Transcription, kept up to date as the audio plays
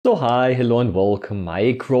So hi, hello and welcome,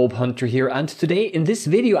 Microbehunter here, and today in this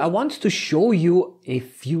video I want to show you a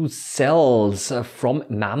few cells from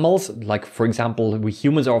mammals. Like for example, we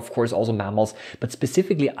humans are of course also mammals, but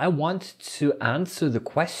specifically I want to answer the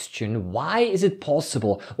question, why is it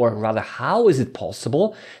possible, or rather how is it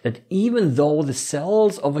possible that even though the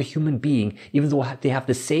cells of a human being, even though they have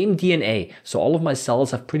the same DNA, so all of my cells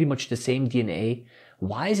have pretty much the same DNA,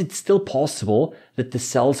 why is it still possible that the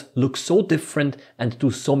cells look so different and do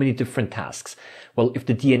so many different tasks? Well, if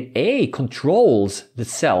the DNA controls the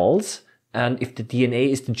cells, and if the DNA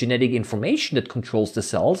is the genetic information that controls the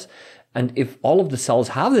cells, and if all of the cells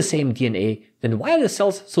have the same DNA, then why are the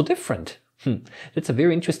cells so different? That's a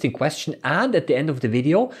very interesting question. And at the end of the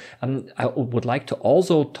video, I would like to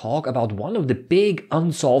also talk about one of the big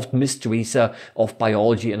unsolved mysteries of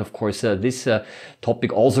biology. And of course, this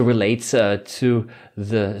topic also relates to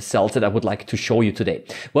the cells that I would like to show you today.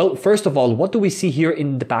 Well, first of all, what do we see here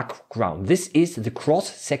in the background? This is the cross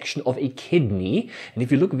section of a kidney. And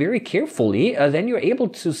if you look very carefully, then you're able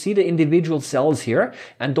to see the individual cells here.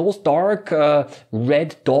 And those dark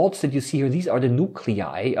red dots that you see here, these are the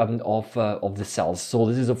nuclei of the cells. So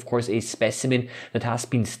this is of course a specimen that has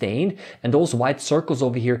been stained, and those white circles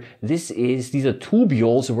over here, these are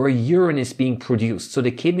tubules where urine is being produced. So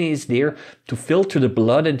the kidney is there to filter the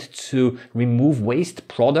blood and to remove waste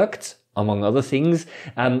products, among other things,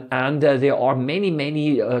 and there are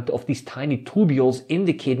many of these tiny tubules in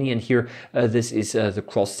the kidney, and here this is the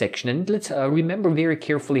cross section. And let's remember very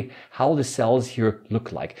carefully how the cells here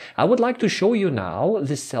look like. I would like to show you now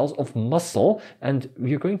the cells of muscle, and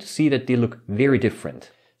you're going to see that they look very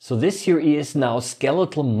different. So this here is now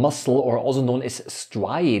skeletal muscle, or also known as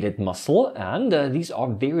striated muscle, and these are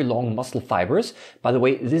very long muscle fibers. By the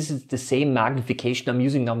way, this is the same magnification. I'm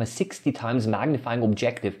using now my 60 times magnifying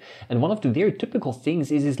objective, and one of the very typical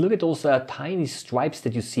things is look at those tiny stripes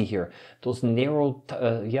that you see here, those narrow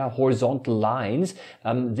horizontal lines.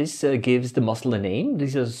 This gives the muscle a name.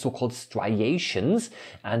 These are the so-called striations,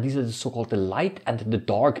 and these are the so-called the light and the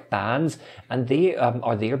dark bands, and they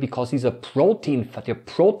are there because these are protein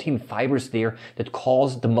fibers there that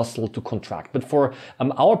cause the muscle to contract. But for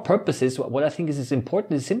our purposes, what I think is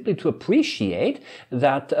important is simply to appreciate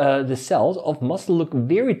that the cells of muscle look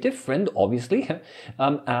very different, obviously,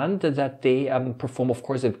 and that they perform, of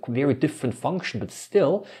course, a very different function, but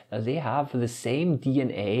still they have the same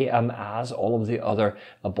DNA as all of the other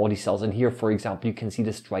body cells. And here, for example, you can see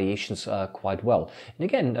the striations quite well. And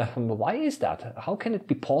again, why is that? How can it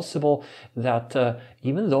be possible that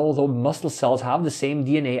even though the muscle cells have the same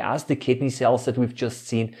DNA as the kidney cells that we've just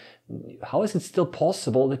seen, how is it still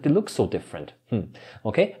possible that they look so different?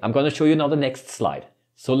 Okay, I'm going to show you now the next slide.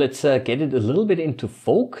 So let's get it a little bit into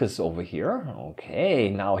focus over here. Okay,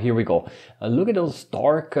 now here we go. Look at those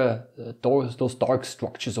dark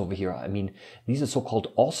structures over here. I mean, these are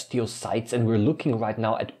so-called osteocytes, and we're looking right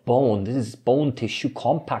now at bone. This is bone tissue,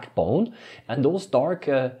 compact bone, and those dark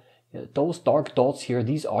dots here,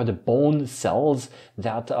 these are the bone cells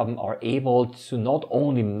that are able to not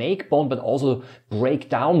only make bone, but also break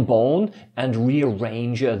down bone and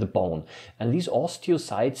rearrange the bone. And these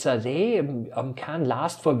osteocytes, they can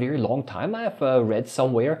last for a very long time. I have read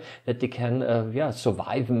somewhere that they can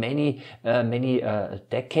survive many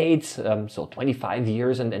decades, so 25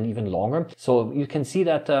 years and even longer. So you can see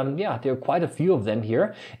that, there are quite a few of them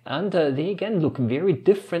here. And they again look very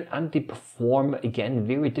different, and they perform again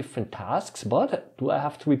very different tasks. But do I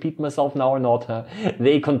have to repeat myself now or not?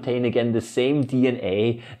 They contain again the same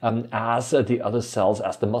DNA as the other cells,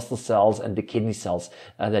 as the muscle cells and the kidney cells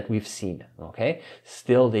that we've seen. Okay,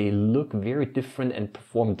 still they look very different and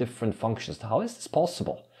perform different functions. How is this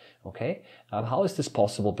possible? Okay, how is this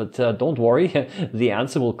possible? But don't worry, the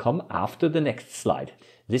answer will come after the next slide.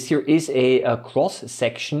 This here is a cross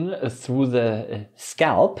section through the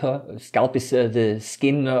scalp. Scalp is the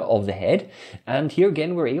skin of the head. And here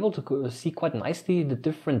again, we're able to see quite nicely the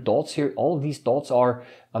different dots here. All of these dots are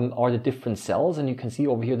the different cells. And you can see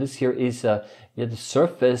over here, this here is the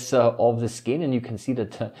surface of the skin. And you can see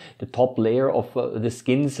that the top layer of the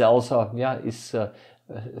skin cells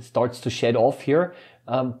starts to shed off here.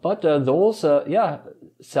 But those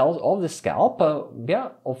cells of the scalp,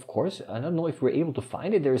 of course, I don't know if we're able to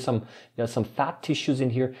find it. There is some fat tissues in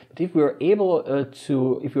here, but if we're able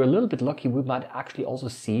if we're a little bit lucky, we might actually also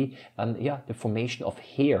see the formation of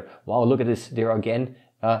hair. Wow, look at this. There are again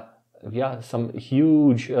some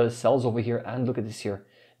huge cells over here, and look at this here.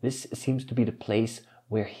 This seems to be the place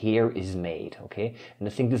where hair is made, okay? And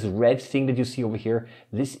I think this red thing that you see over here,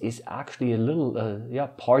 this is actually a little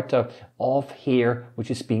part of hair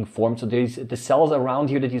which is being formed. So there's the cells around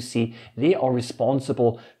here that you see, they are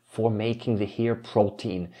responsible for making the hair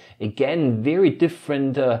protein. Again, very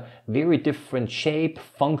different shape,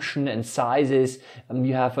 function, and sizes.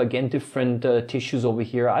 You have again different tissues over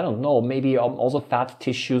here. I don't know, maybe also fat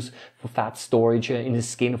tissues for fat storage in the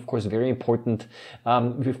skin, of course, very important.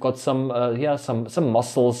 We've got some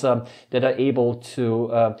muscles that are able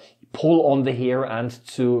to pull on the hair and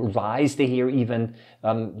to rise the hair even.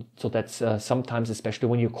 So that's sometimes, especially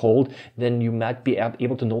when you're cold, then you might be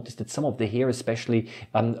able to notice that some of the hair, especially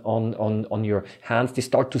on your hands, they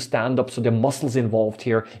start to stand up. So there are muscles involved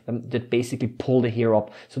here that basically pull the hair up.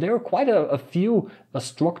 So there are quite a few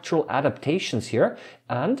structural adaptations here.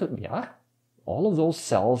 And yeah, all of those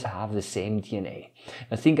cells have the same DNA.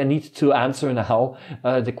 I think I need to answer now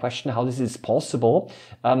the question how this is possible,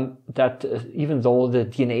 that even though the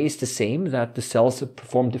DNA is the same, that the cells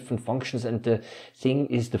perform different functions. And the thing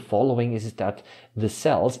is the following, is that the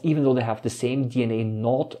cells, even though they have the same DNA,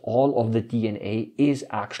 not all of the DNA is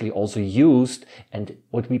actually also used and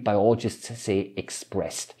what we biologists say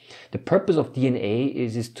expressed. The purpose of DNA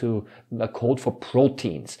is to code for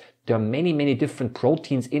proteins. There are many, many different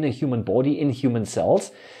proteins in a human body, in human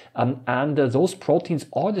cells. And those proteins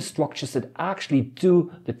are the structures that actually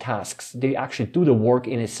do the tasks. They actually do the work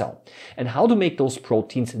in a cell. And how to make those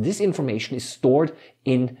proteins, this information is stored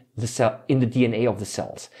in the cell, in the DNA of the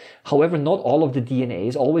cells. However, not all of the DNA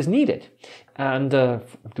is always needed. And to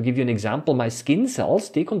give you an example, my skin cells,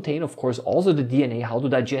 they contain, of course, also the DNA how to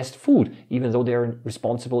digest food. Even though their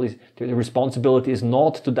responsibility is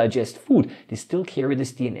not to digest food, they still carry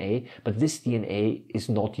this DNA, but this DNA is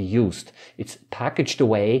not used. It's packaged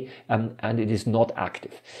away and it is not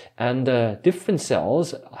active. And different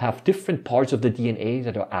cells have different parts of the DNA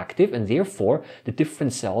that are active, and therefore the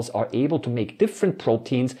different cells are able to make different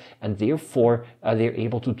proteins, and therefore they're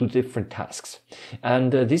able to do different tasks.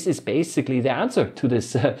 And this is basically the answer to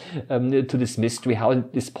this mystery, how it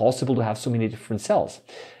is possible to have so many different cells.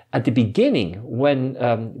 At the beginning, when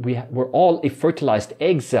we were all a fertilized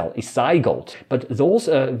egg cell, a zygote, but those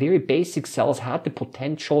very basic cells had the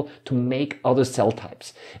potential to make other cell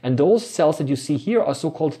types. And those cells that you see here are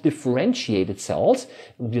so-called differentiated cells,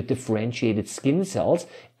 the differentiated skin cells,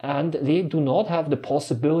 and they do not have the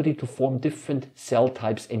possibility to form different cell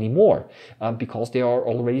types anymore because they are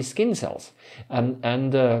already skin cells.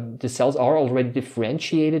 The cells are already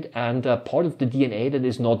differentiated, and part of the DNA that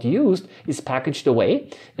is not used is packaged away,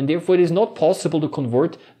 and therefore it is not possible to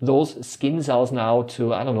convert those skin cells now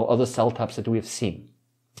to, I don't know, other cell types that we have seen.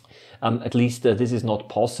 At least this is not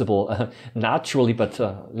possible naturally, but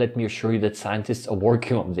let me assure you that scientists are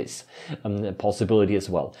working on this possibility as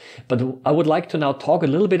well. But I would like to now talk a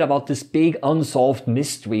little bit about this big unsolved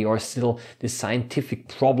mystery, or still this scientific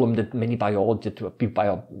problem that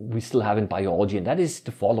we still have in biology, and that is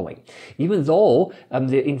the following. Even though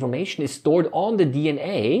the information is stored on the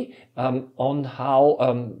DNA, on how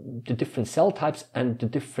the different cell types and the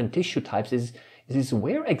different tissue types is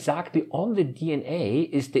where exactly on the DNA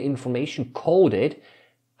is the information coded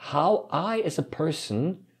how I as a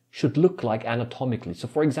person should look like anatomically. So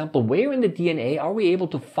for example, where in the DNA are we able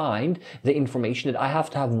to find the information that I have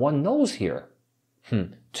to have one nose here,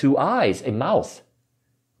 2 eyes, a mouth?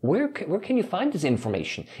 Where can you find this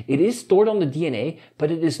information? It is stored on the DNA, but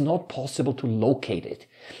it is not possible to locate it.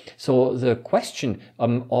 So the question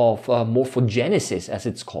of morphogenesis, as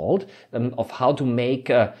it's called, of how to make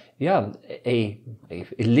a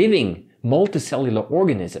living multicellular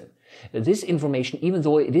organism, this information, even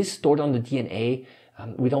though it is stored on the DNA,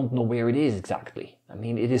 we don't know where it is exactly. I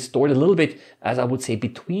mean, it is stored a little bit, as I would say,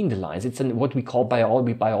 between the lines. It's what we call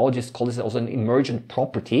biologists call this also an emergent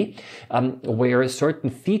property, where certain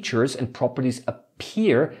features and properties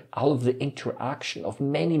appear out of the interaction of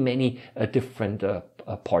many, many different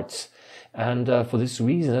parts. And for this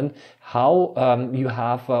reason, how you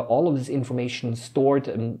have all of this information stored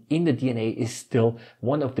in the DNA is still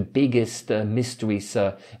one of the biggest mysteries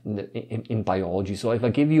in biology. So if I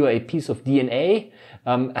give you a piece of DNA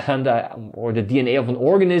or the DNA of an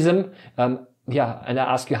organism, and I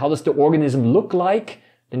ask you how does the organism look like,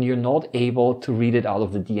 then you're not able to read it out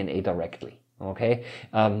of the DNA directly. Okay,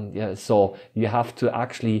 so you have to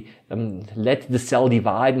actually let the cell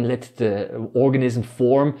divide and let the organism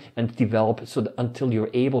form and develop until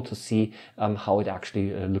you're able to see how it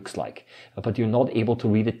actually looks like. But you're not able to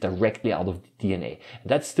read it directly out of the DNA.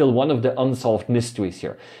 That's still one of the unsolved mysteries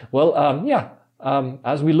here. Well,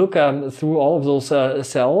 as we look through all of those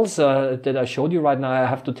cells that I showed you right now, I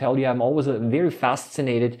have to tell you I'm always very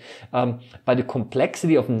fascinated by the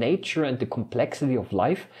complexity of nature and the complexity of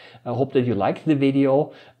life. I hope that you liked the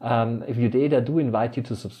video. If you did, I do invite you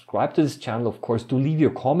to subscribe to this channel. Of course, do leave your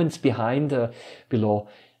comments behind below.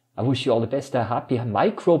 I wish you all the best, happy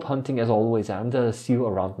microbe hunting as always, and see you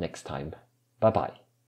around next time. Bye bye.